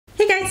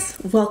guys,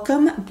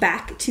 welcome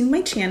back to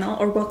my channel,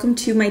 or welcome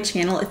to my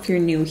channel if you're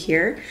new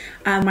here.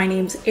 My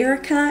name's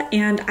Erica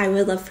and I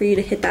would love for you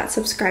to hit that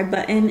subscribe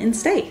button and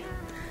stay.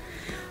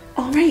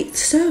 Alright,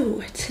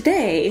 so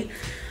today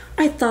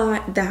I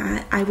thought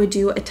that I would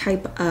do a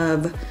type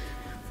of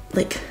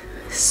like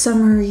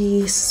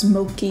summery,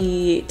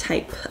 smoky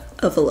type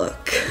of a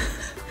look.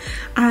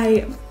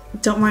 I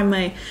don't mind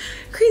my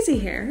crazy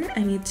hair.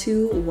 I need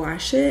to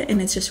wash it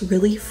and it's just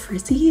really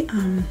frizzy.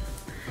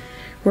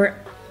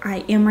 Where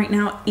I am right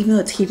now, even though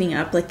it's heating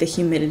up, like the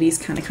humidity's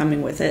kind of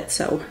coming with it.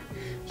 So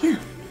yeah,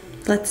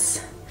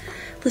 let's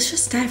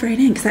just dive right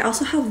in, because I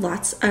also have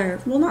lots,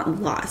 or well,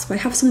 not lots, but I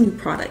have some new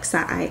products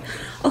that I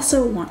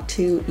also want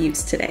to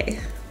use today.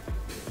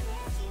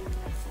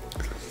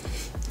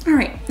 All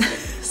right,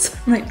 so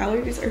my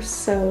allergies are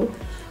so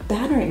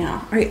bad right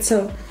now. All right,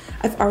 so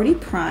I've already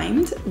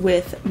primed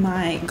with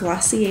my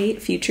Glossier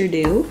Future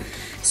Dew.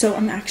 So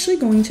I'm actually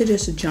going to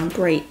just jump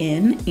right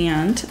in,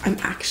 and I'm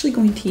actually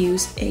going to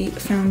use a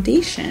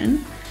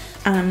foundation.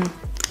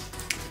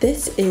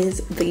 This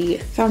is the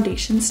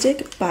foundation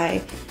stick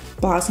by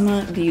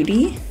Basma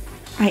Beauty.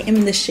 I am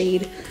in the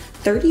shade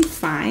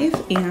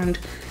 35, and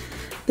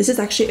this is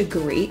actually a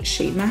great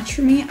shade match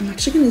for me. I'm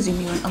actually going to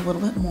zoom you in a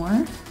little bit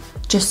more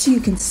just so you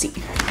can see.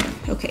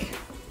 Okay,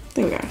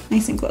 there we are,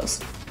 nice and close.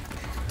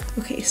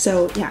 Okay,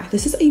 so yeah,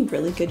 this is a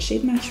really good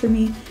shade match for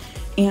me,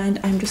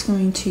 and I'm just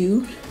going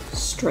to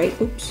stripe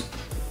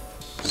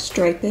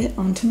it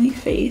onto my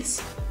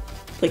face.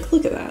 Like,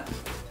 look at that.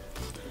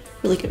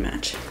 Really good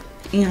match.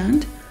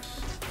 And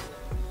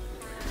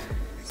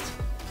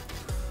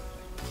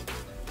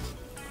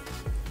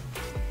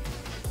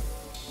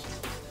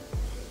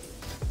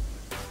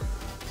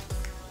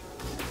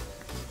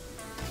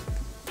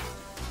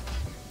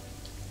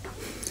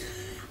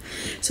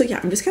so yeah,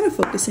 I'm just kind of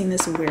focusing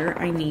this where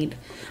I need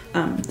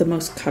the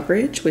most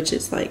coverage, which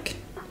is like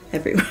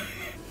everywhere.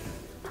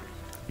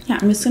 Yeah,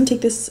 I'm just gonna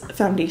take this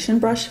foundation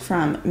brush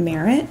from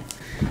Merit,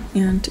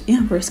 and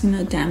yeah, we're just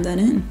gonna dab that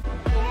in.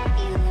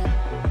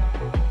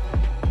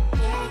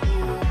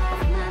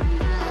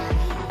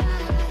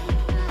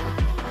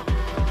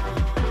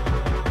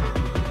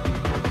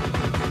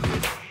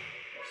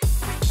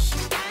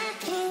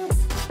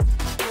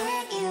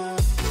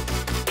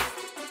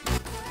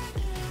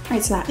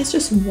 Alright, so that is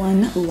just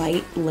one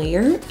light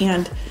layer,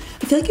 and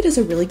I feel like it does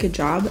a really good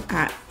job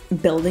at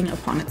building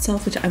upon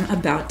itself, which I'm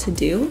about to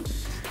do.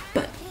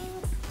 But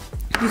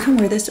you can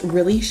wear this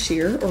really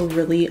sheer or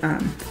really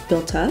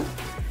built up.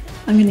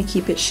 I'm gonna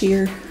keep it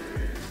sheer.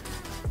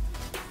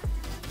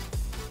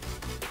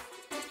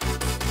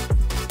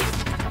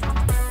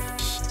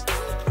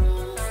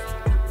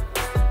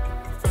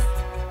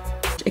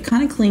 It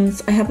kind of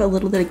clings. I have a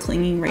little bit of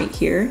clinging right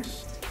here.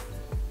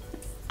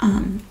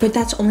 But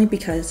that's only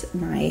because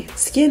my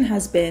skin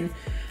has been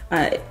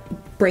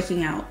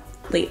breaking out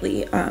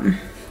lately.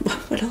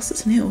 What else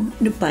is new?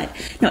 But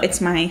no, it's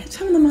my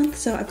time of the month,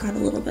 so I've got a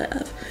little bit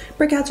of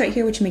breakouts right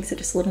here, which makes it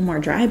just a little more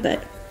dry.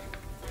 But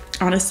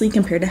honestly,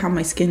 compared to how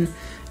my skin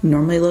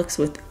normally looks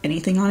with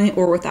anything on it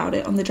or without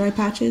it on the dry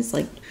patches,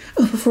 like,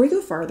 oh, before we go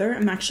farther,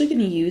 I'm actually going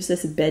to use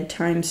this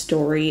Bedtime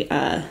Story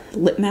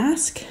lip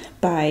mask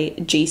by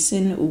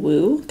Jason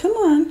Wu. Come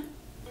on,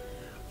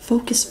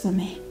 focus for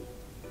me.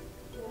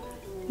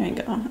 There you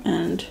go.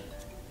 And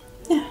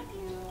yeah,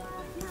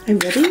 I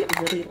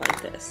really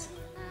like this.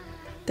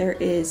 There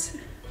is,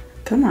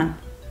 come on,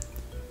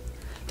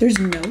 there's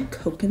no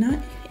coconut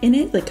in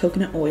it, like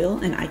coconut oil,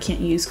 and I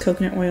can't use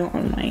coconut oil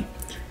on my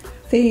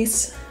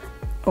face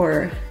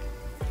or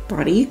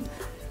body,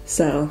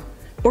 so,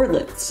 or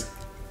lips.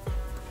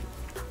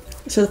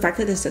 So the fact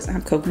that this doesn't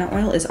have coconut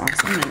oil is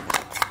awesome, and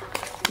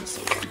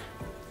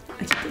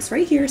I keep this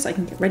right here so I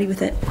can get ready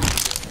with it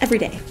every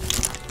day.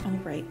 All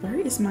right, where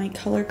is my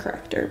color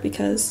corrector?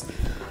 Because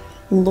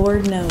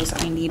Lord knows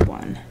I need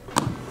one.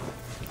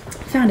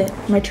 Found it.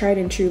 My tried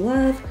and true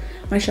love,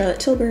 my Charlotte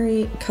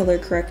Tilbury color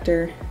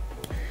corrector,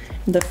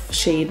 the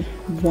shade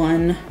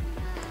 1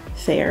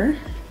 Fair.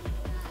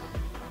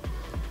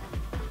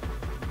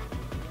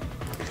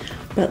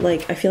 But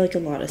like, I feel like a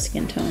lot of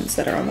skin tones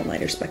that are on the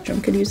lighter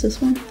spectrum could use this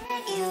one.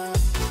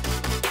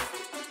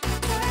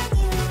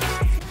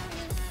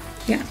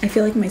 Yeah, I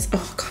feel like my,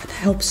 oh god, that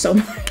helps so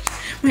much.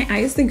 My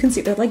eyes, you can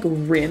see they're like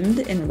rimmed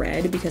in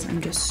red because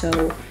I'm just so,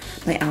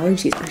 my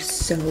allergies are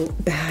so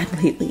bad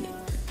lately.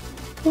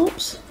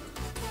 Oops.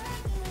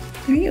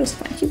 There you go,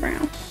 Spunky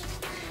Brown.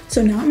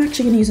 So now I'm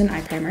actually gonna use an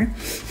eye primer.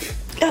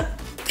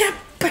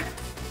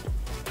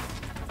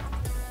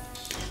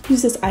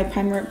 Use this eye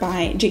primer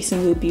by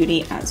Jason Wu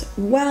Beauty as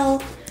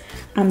well.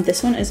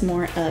 This one is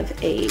more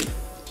of a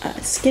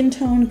skin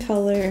tone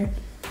color.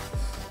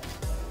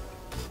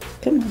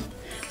 Come on.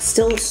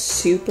 Still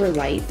super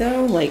light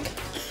though, like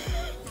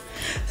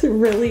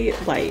really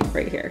light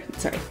right here.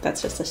 Sorry,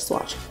 that's just a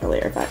swatch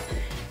earlier, but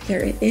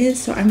there it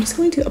is. So I'm just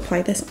going to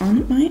apply this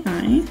on my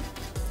eye.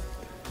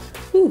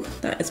 Ooh,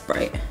 that is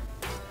bright.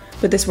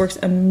 But this works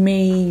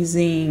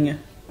amazing.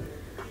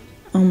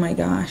 Oh my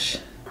gosh.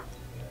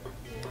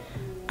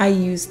 I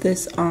used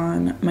this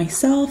on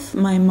myself,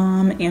 my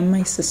mom, and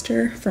my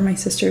sister for my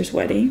sister's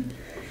wedding.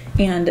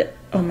 And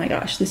oh my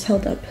gosh, this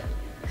held up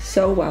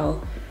so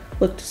well.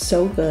 Looked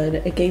so good.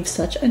 It gave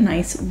such a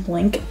nice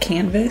blank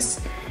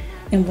canvas.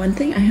 And one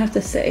thing I have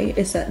to say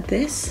is that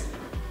this,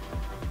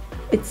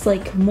 it's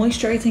like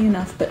moisturizing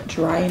enough but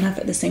dry enough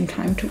at the same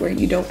time to where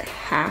you don't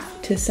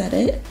have to set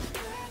it.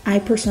 I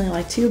personally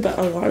like to, but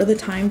a lot of the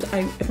times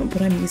when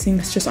I'm using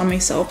this just on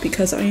myself,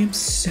 because I am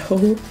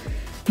so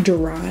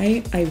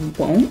dry, I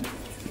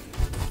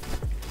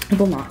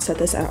will not set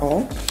this at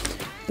all.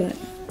 But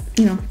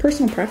you know,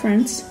 personal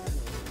preference.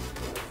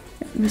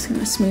 I'm just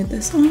gonna smooth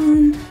this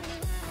on.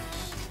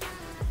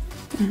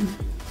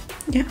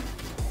 Yeah.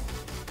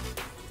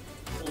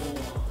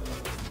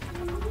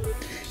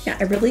 Yeah,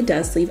 it really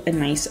does leave a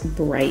nice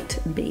bright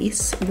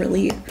base.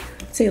 Really,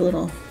 say a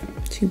little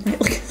too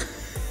bright. Like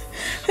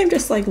I'm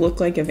just like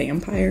look like a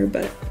vampire,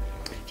 but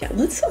yeah,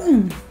 let's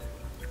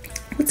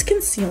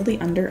conceal the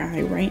under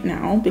eye right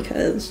now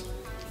because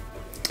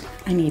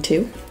I need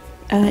to.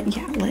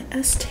 Yeah, let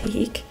us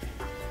take,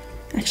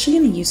 actually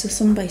gonna use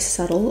this one by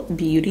Subtl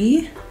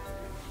Beauty.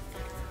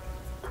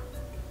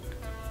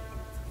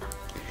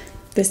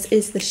 This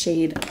is the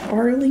shade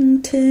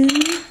Arlington,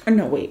 or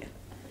no, wait.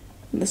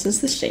 This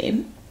is the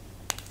shade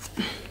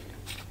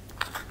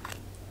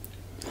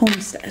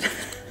Homestead.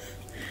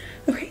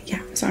 Okay,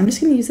 yeah, so I'm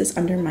just gonna use this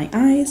under my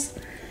eyes.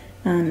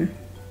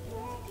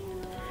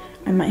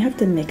 I might have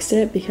to mix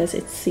it because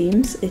it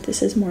seems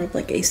this is more of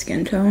like a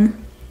skin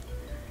tone.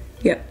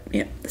 Yep,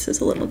 this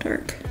is a little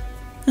dark.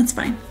 That's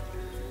fine.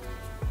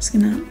 Just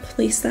gonna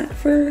place that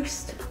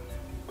first.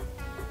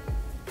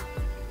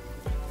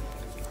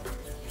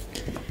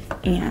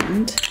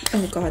 And,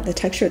 oh god, the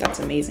texture, that's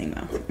amazing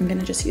though. I'm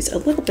gonna just use a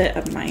little bit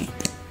of my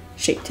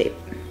Shape Tape.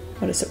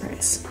 What a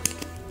surprise.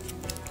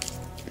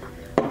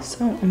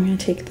 So I'm gonna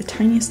take the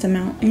tiniest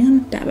amount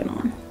and dab it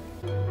on.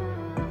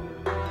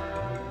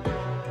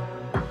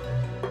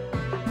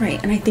 Right,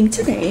 and I think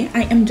today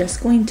I am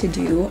just going to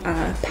do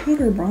a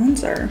powder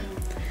bronzer.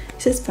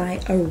 This is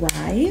by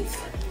Arrive.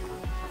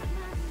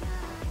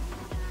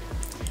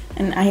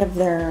 And I have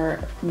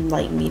their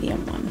light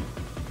medium one.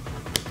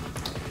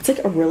 It's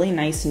like a really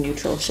nice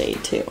neutral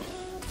shade too.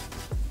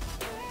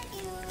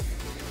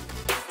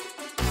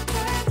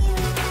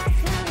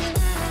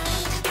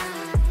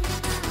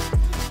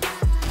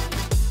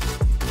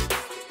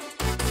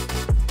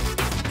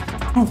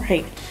 All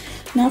right,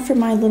 now for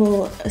my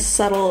little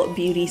Subtl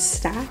Beauty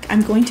stack,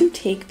 I'm going to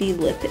take the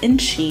Lip and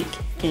Cheek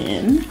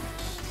in.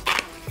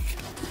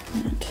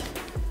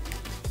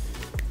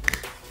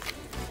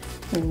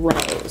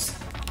 Rose.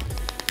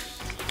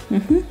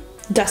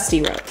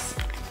 Dusty Rose.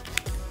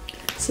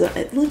 So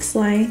it looks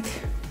like,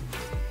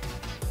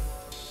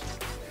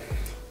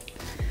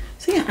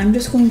 so yeah, I'm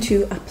just going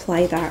to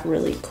apply that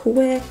really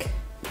quick.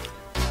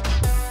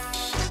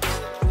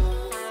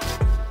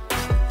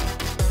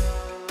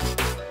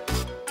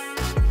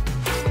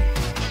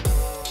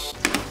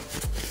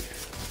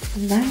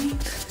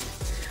 Right.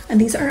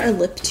 And these are a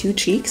lip to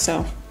cheek,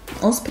 so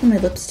I'll also put on my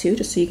lips too,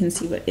 just so you can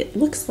see what it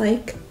looks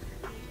like.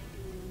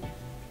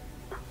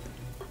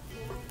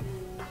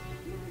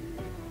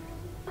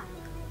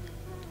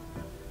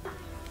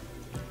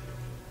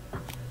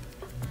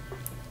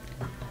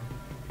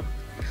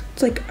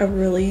 It's like a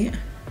really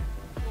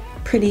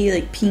pretty,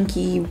 like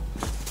pinky,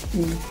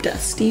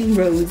 dusty,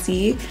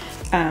 rosy,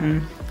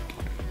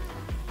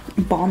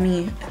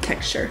 balmy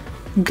texture.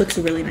 It looks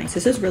really nice.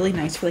 This is really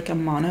nice for like a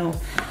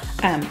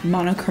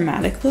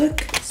monochromatic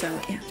look. So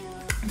yeah,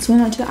 let's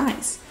move on to the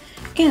eyes.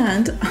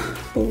 And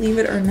believe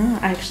it or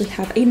not, I actually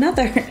have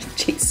another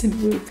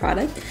Jason Wu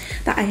product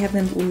that I have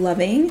been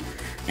loving.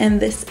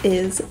 And this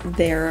is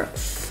their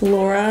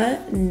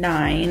Flora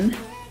 9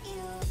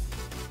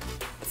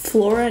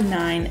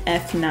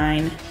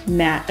 F9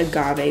 Matte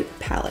Agave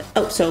Palette.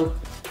 Oh, so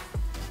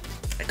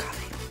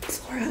agave,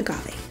 Flora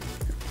Agave.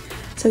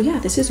 So yeah,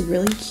 this is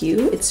really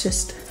cute. It's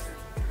just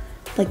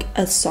like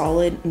a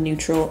solid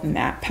neutral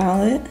matte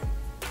palette.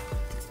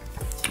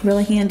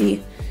 Really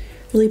handy,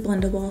 really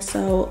blendable.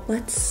 So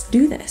let's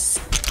do this.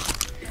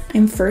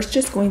 I'm first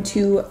just going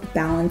to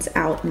balance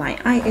out my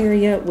eye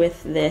area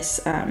with this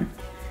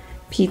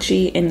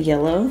peachy and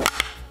yellow,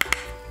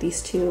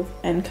 these two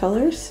end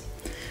colors.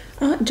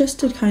 Just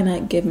to kind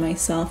of give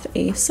myself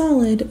a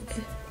solid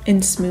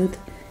and smooth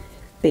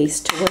base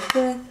to work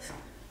with.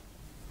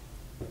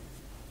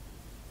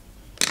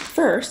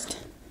 First,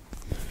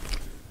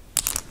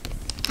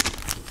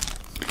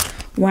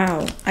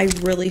 wow, I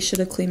really should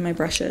have cleaned my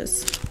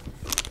brushes.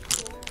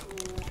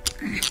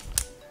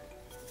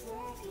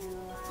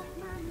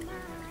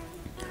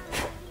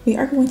 We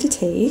are going to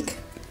take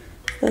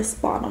this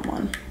bottom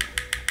one.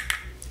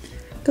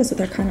 Goes with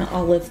our kind of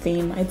olive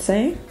theme, I'd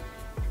say.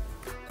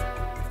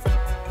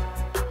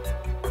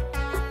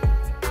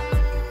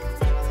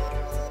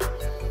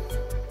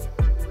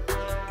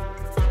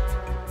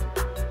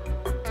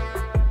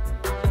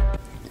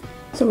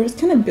 So we're just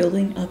kind of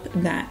building up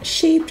that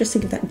shape just to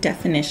give that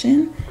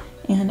definition,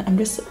 and I'm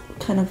just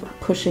kind of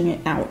pushing it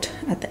out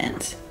at the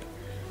end.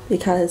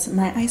 because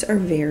my eyes are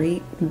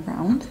very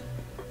round.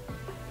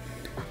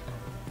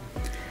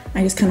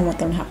 I just kind of want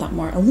them to have that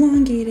more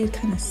elongated,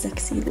 kind of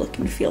sexy look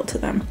and feel to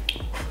them.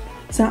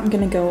 So I'm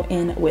gonna go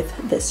in with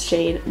this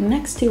shade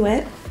next to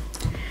it.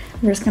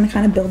 We're just gonna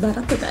kind of build that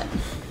up a bit.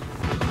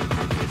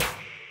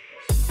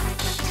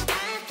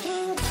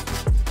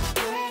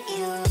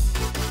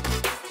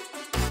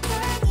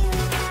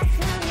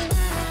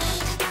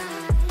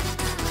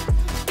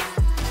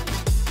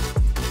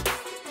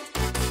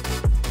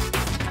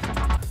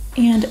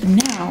 And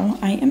now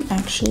I am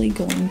actually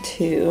going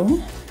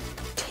to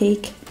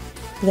take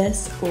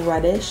this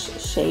reddish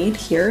shade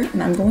here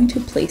and I'm going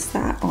to place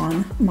that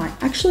on my,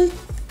 actually,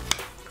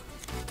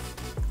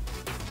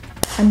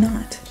 I'm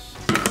not.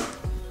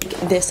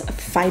 This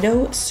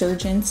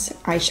Phytosurgence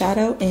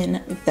eyeshadow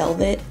in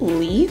Velvet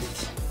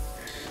Leaf.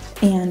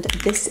 And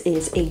this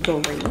is a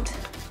great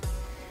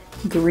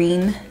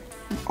green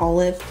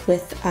olive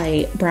with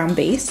a brown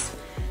base.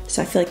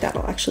 So I feel like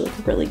that'll actually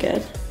look really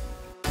good.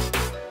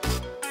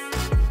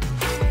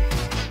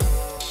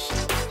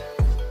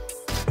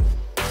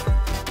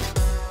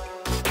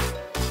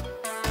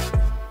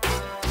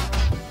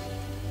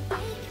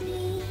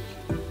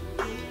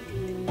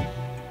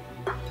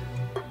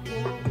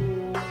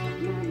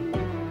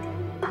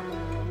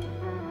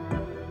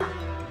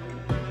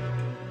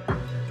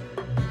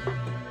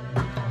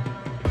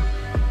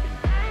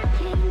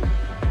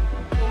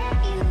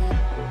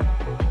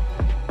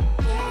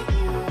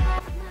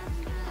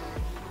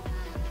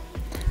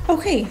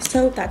 Okay,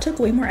 so that took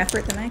way more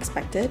effort than I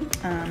expected,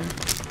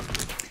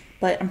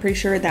 but I'm pretty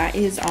sure that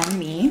is on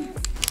me.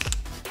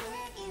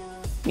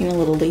 Being a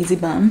little lazy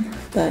bum,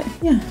 but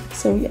yeah.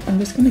 So yeah, I'm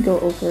just gonna go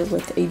over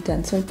with a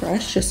denser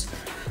brush just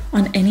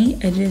on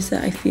any edges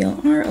that I feel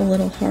are a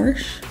little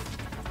harsh.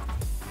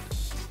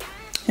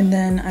 And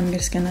then I'm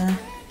just gonna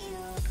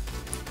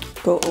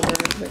go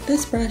over with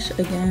this brush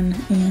again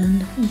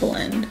and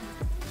blend.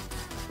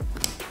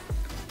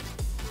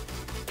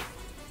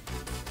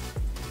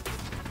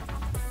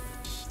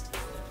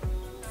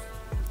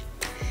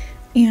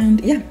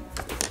 And yeah,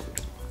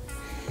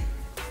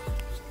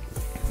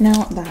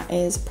 now that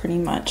is pretty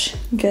much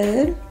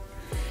good.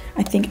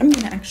 I think I'm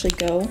gonna actually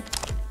go,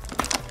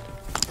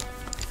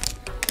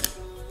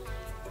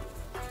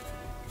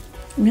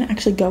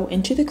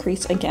 into the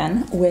crease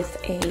again with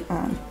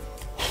a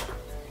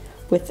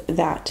with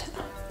that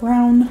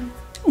brown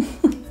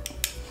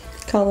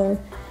color.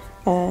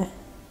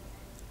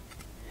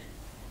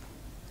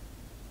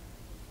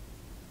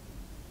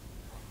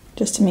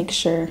 Just to make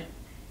sure.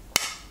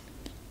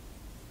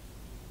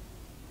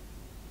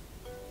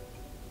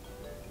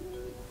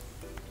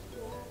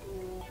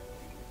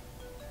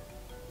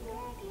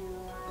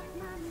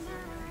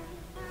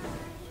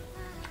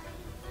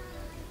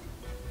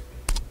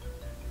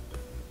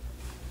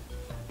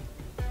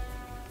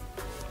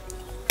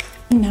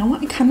 Now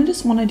I kind of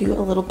just want to do a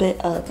little bit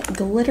of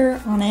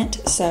glitter on it,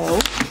 so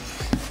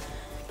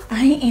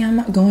I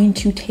am going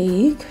to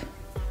take,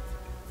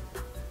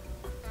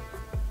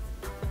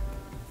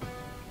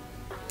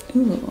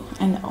 ooh,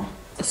 I know,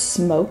 a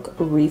Smoke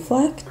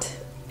Reflect,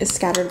 a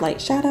Scattered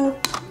Light Shadow.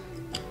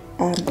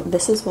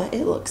 This is what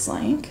it looks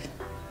like.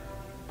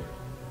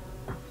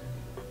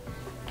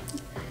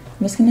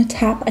 I'm just going to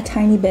tap a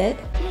tiny bit.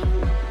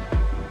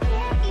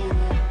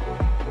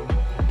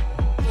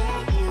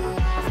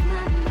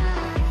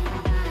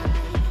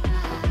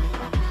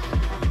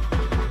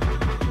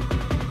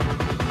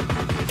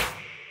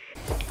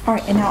 All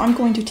right, and now I'm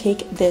going to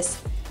take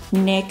this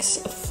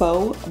NYX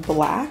Faux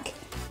Black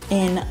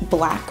in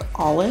Black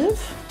Olive.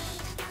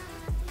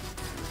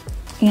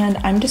 And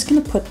I'm just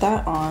gonna put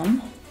that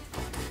on,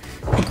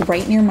 like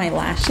right near my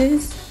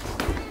lashes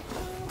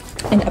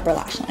and upper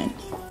lash line.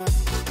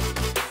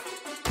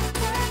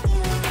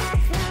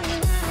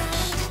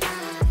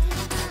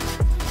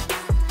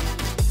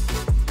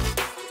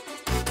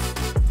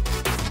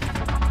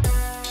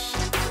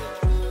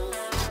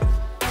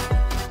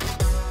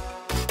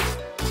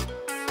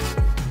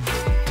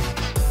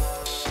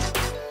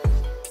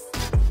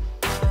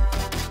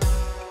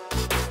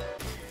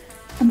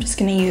 I'm just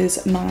gonna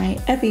use my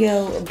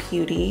Evio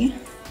Beauty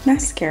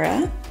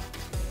mascara,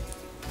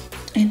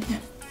 and yeah,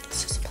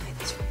 let's just apply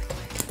this really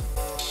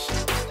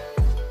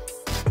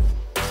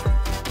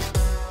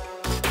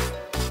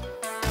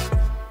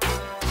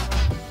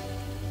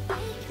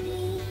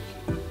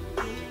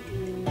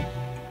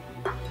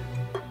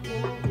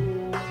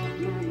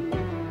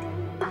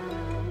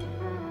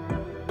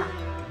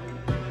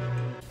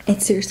quick.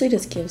 It seriously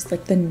just gives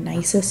like the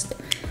nicest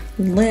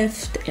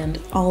lift and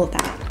all of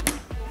that.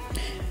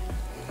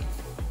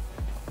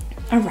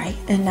 All right,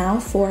 and now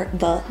for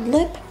the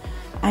lip,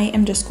 I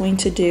am just going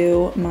to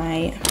do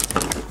my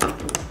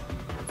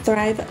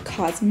Thrive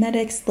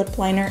Causemetics lip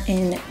liner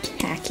in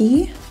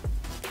Kackie.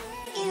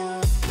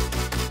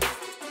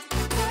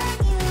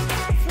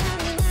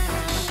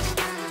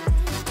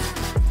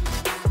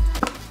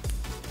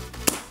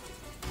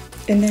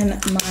 And then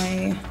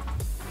my,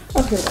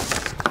 oh, here we go.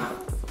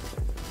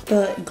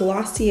 The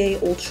Glossier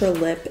Ultra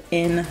Lip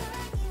in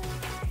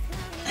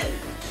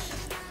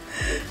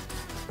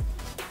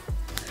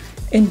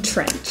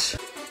entrench.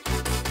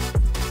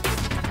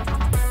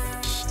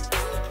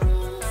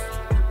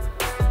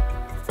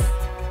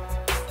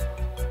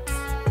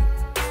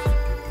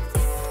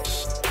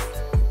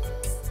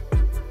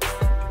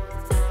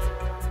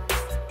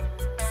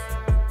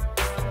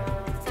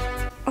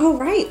 All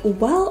right,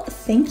 well,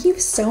 thank you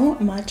so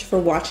much for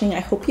watching. I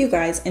hope you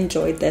guys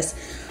enjoyed this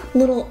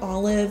little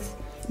olive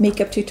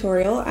makeup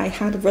tutorial. I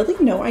had really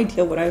no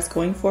idea what I was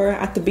going for.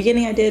 At the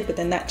beginning I did, but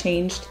then that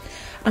changed.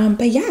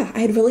 But yeah, I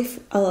had really,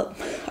 I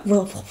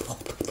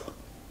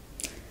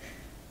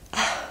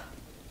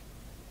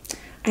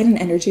had an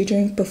energy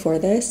drink before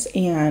this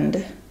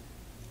and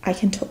I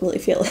can totally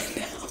feel it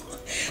now.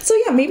 So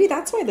yeah, maybe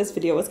that's why this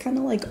video was kind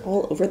of like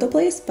all over the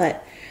place,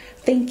 but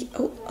thank you.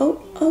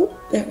 Oh,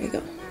 there we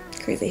go.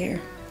 Crazy hair.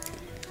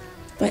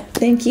 But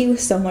thank you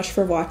so much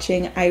for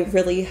watching. I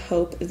really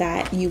hope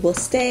that you will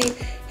stay,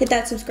 hit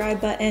that subscribe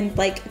button,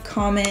 like,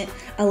 comment,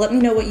 let me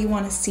know what you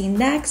want to see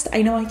next.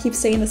 I know I keep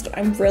saying this, but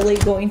I'm really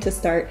going to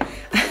start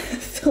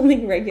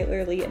filming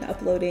regularly and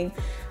uploading.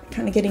 I'm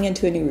kind of getting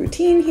into a new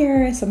routine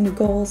here, some new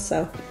goals,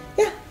 so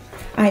yeah.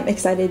 I'm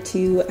excited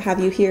to have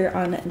you here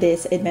on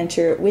this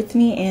adventure with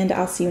me, and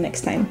I'll see you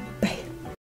next time. Bye.